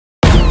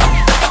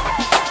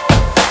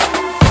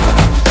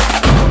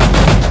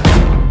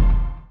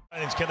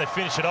Cummins, can they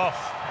finish it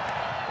off?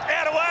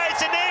 Out away,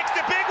 it's innings,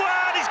 the big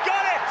one, he's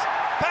got it!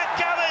 Pat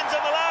Cummins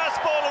on the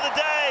last ball of the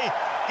day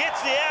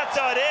gets the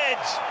outside edge.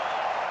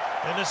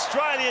 And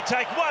Australia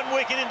take 1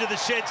 wicket into the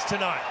sheds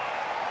tonight.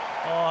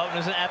 Oh, it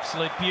was an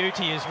absolute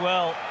beauty as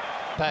well.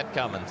 Pat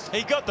Cummins.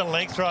 He got the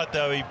length right,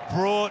 though. He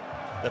brought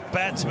the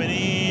batsman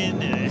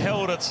in, and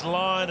held its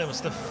line. It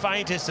was the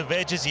faintest of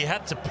edges. He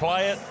had to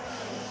play it.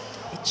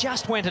 It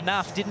just went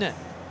enough, didn't it?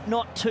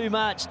 Not too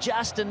much,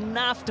 just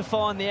enough to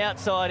find the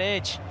outside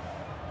edge.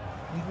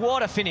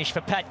 What a finish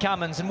for Pat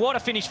Cummins, and what a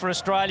finish for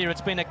Australia.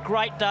 It's been a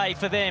great day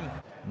for them.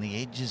 And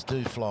the edges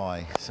do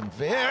fly. Some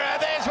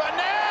there's one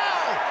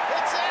now!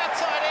 It's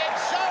outside edge,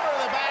 shoulder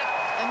of the bat,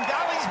 and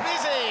Gully's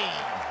busy.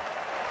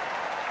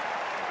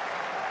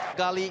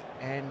 Gully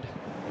and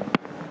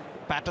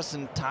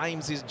Patterson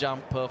times his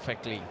jump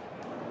perfectly.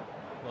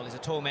 Well, he's a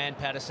tall man,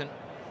 Patterson,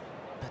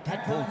 but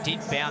that ball did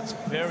bounce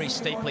very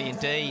steeply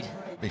indeed.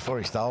 Before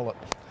he stole it.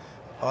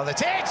 Oh, the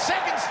 10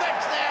 second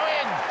steps now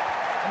in.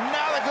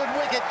 Another good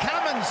wicket.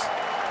 Cummins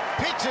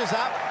pitches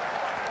up,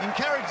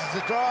 encourages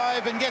the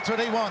drive and gets what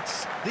he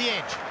wants, the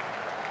edge.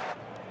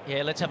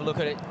 Yeah, let's have a look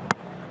at it.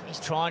 He's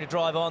trying to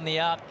drive on the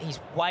up. His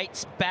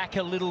weight's back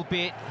a little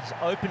bit. He's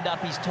opened up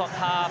his top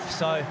half,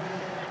 so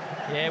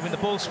yeah, when the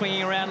ball's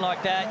swinging around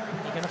like that,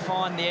 you're going to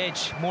find the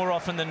edge more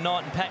often than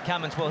not. And Pat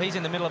Cummins, well, he's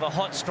in the middle of a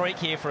hot streak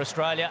here for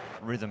Australia.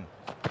 Rhythm.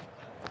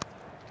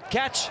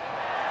 Catch.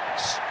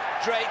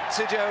 Straight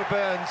to Joe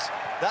Burns.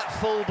 That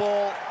full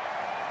ball.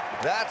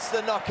 That's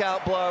the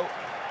knockout blow.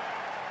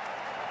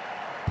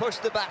 Push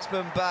the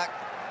batsman back,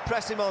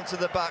 press him onto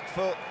the back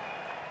foot,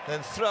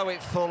 then throw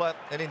it fuller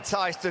and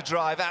entice the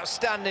drive.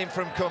 Outstanding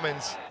from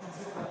Cummins.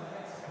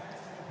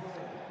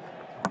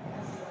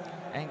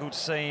 Angled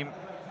seam,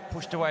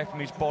 pushed away from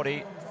his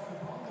body.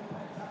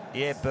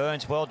 Yeah,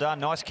 Burns, well done.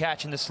 Nice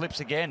catch in the slips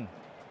again.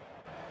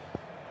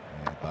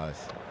 Yeah,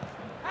 both.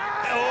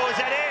 Oh, is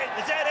that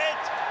it? Is that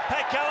it?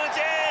 Pat Cummins,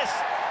 yes!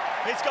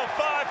 He's got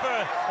 5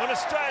 for on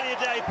Australia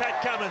Day,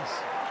 Pat Cummins.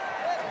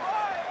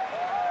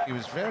 He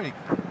was very,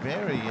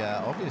 very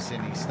obvious in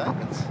his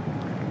statements.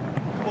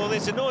 Well,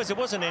 there's a noise. It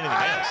wasn't anything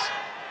else.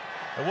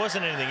 It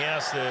wasn't anything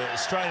else. The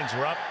Australians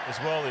were up as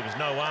well. There was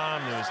no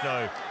arm. There was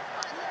no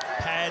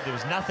pad. There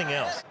was nothing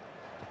else.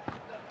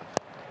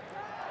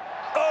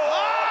 Oh,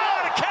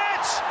 what a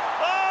catch!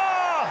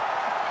 Oh!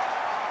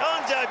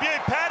 On debut,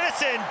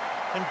 Patterson,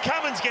 and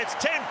Cummins gets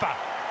 10 for.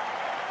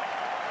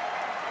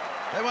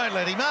 They won't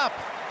let him up.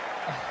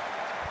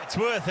 It's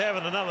worth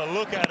having another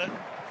look at it.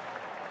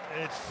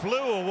 It flew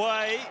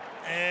away,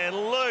 and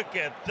look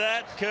at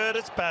that,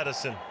 Curtis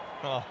Patterson.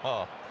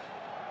 Oh.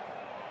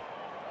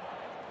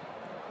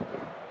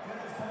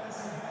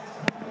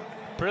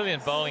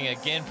 Brilliant bowling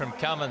again from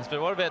Cummins, but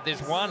what about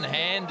this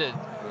one-handed,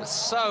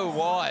 so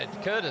wide?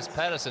 Curtis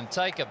Patterson,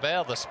 take a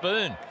bow, the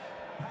spoon.